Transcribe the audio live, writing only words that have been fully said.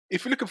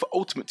If you're looking for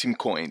Ultimate Team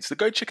coins, then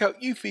go check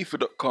out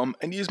ufifa.com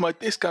and use my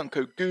discount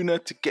code GUNA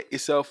to get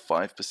yourself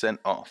 5%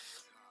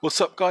 off.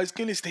 What's up guys,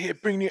 Kindz here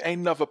bringing you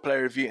another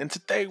player review, and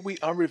today we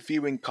are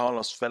reviewing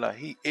Carlos Vela.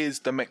 He is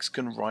the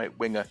Mexican right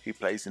winger who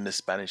plays in the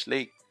Spanish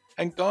league.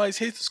 And guys,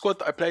 here's the squad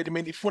that I played him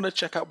in. If you want to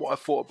check out what I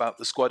thought about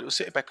the squad, it will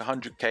sit back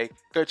 100k.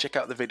 Go check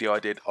out the video I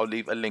did. I'll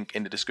leave a link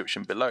in the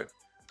description below.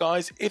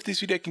 Guys, if this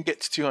video can get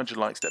to 200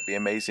 likes, that'd be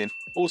amazing.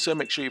 Also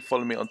make sure you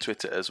follow me on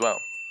Twitter as well.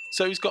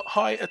 So he's got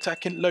high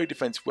attacking, low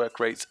defensive work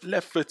rates,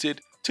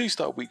 left-footed,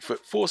 2-star weak foot,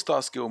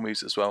 4-star skill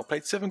moves as well.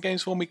 Played 7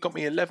 games for me, got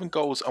me 11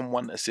 goals and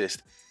 1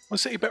 assist. I'm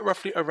sitting bet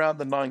roughly around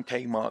the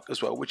 9k mark as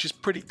well, which is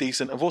pretty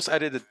decent. I've also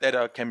added a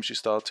dead-eye chemistry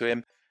style to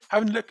him.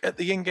 Having a look at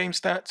the in-game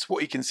stats,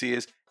 what you can see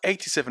is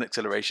 87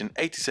 acceleration,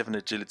 87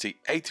 agility,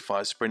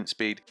 85 sprint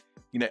speed,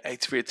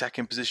 83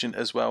 attacking position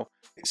as well.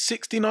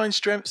 69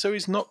 strength, so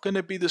he's not going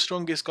to be the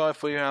strongest guy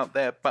for you out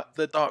there, but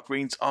the dark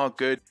greens are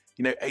good.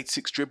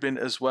 86 dribbling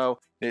as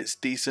well, it's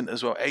decent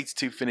as well,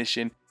 82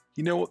 finishing.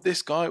 You know what,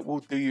 this guy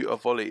will do you a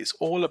volley. It's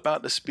all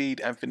about the speed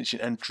and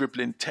finishing and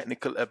dribbling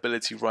technical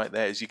ability right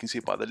there, as you can see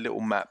by the little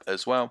map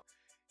as well.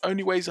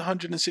 Only weighs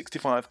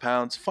 165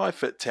 pounds,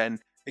 5'10".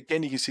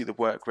 Again, you can see the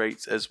work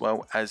rates as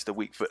well as the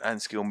weak foot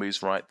and skill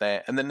moves right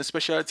there. And then the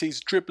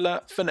specialities,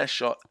 dribbler, finesse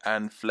shot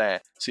and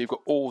flair. So you've got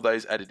all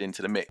those added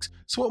into the mix.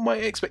 So what are my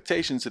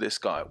expectations of this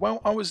guy?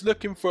 Well, I was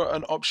looking for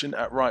an option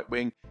at right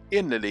wing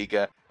in La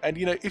Liga. And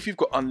if you've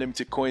got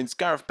unlimited coins,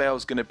 Gareth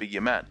Bale's going to be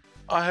your man.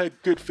 I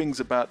heard good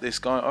things about this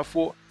guy. I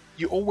thought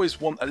you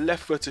always want a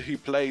left footer who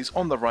plays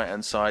on the right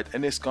hand side,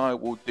 and this guy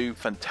will do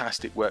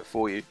fantastic work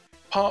for you.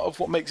 Part of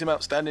what makes him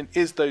outstanding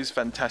is those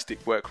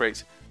fantastic work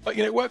rates. But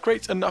work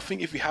rates are nothing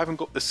if you haven't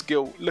got the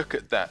skill. Look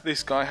at that.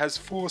 This guy has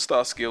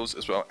 4-star skills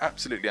as well.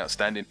 Absolutely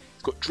outstanding.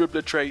 He's got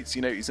dribbler traits,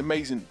 he's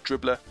amazing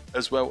dribbler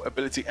as well,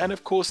 ability. And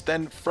of course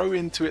then throw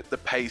into it the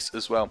pace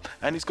as well.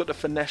 And he's got the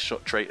finesse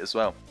shot trait as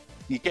well.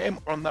 You get him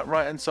on that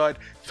right hand side,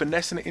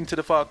 finessing it into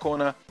the far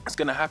corner. It's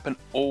going to happen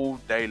all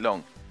day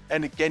long.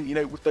 And again,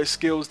 with those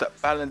skills,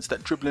 that balance,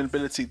 that dribbling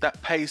ability,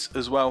 that pace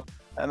as well,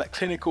 and that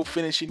clinical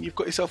finishing, you've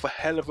got yourself a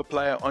hell of a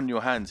player on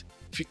your hands.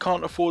 If you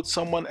can't afford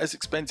someone as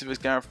expensive as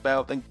Gareth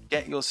Bale, then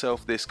get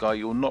yourself this guy.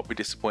 You'll not be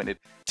disappointed.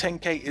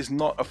 10k is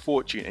not a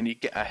fortune, and you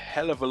get a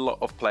hell of a lot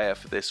of player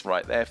for this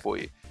right there for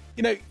you.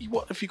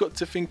 What have you got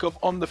to think of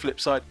on the flip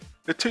side?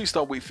 The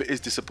 2-star weak foot is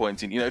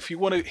disappointing. If you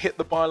want to hit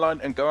the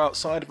byline and go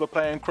outside of a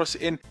player and cross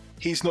it in,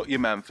 he's not your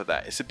man for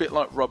that. It's a bit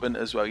like Robin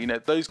as well.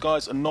 Those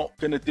guys are not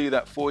going to do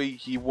that for you.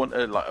 You want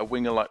a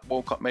winger like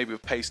Walcott, maybe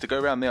with pace, to go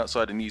around the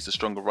outside and use the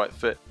stronger right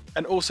foot.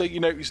 And also,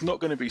 he's not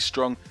going to be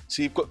strong,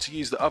 so you've got to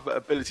use the other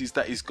abilities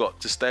that he's got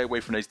to stay away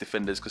from those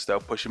defenders, because they'll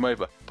push him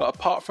over. But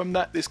apart from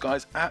that, this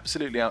guy's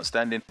absolutely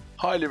outstanding.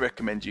 Highly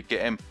recommend you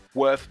get him.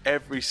 Worth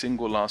every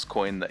single last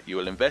coin that you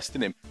will invest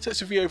in him. So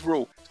it's review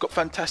overall. He's got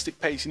fantastic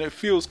pace,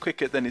 feels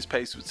quicker than his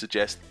pace would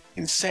suggest.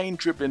 Insane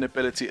dribbling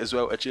ability as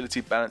well,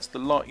 agility, balance, the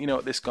lot.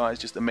 This guy is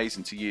just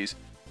amazing to use.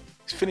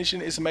 His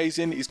finishing is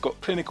amazing. He's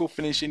got clinical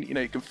finishing,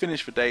 he can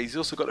finish for days. He's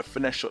also got a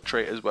finesse shot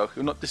trait as well.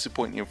 He'll not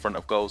disappoint you in front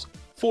of goals.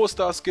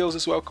 4-star skills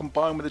as well,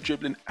 combined with the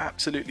dribbling,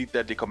 absolutely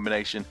deadly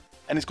combination.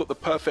 And he's got the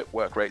perfect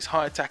work rates,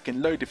 high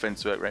attacking, low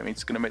defensive work rate, means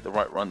he's going to make the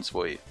right runs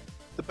for you.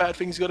 The bad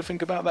things you got to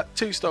think about, that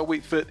 2-star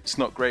weak foot, it's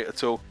not great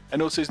at all.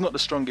 And also he's not the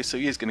strongest, so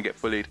he is going to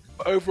get bullied.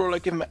 But overall I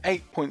give him an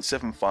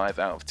 8.75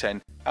 out of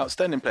 10.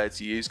 Outstanding player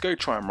to use, go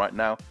try him right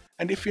now.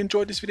 And if you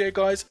enjoyed this video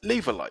guys,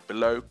 leave a like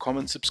below,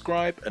 comment,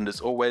 subscribe, and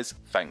as always,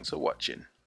 thanks for watching.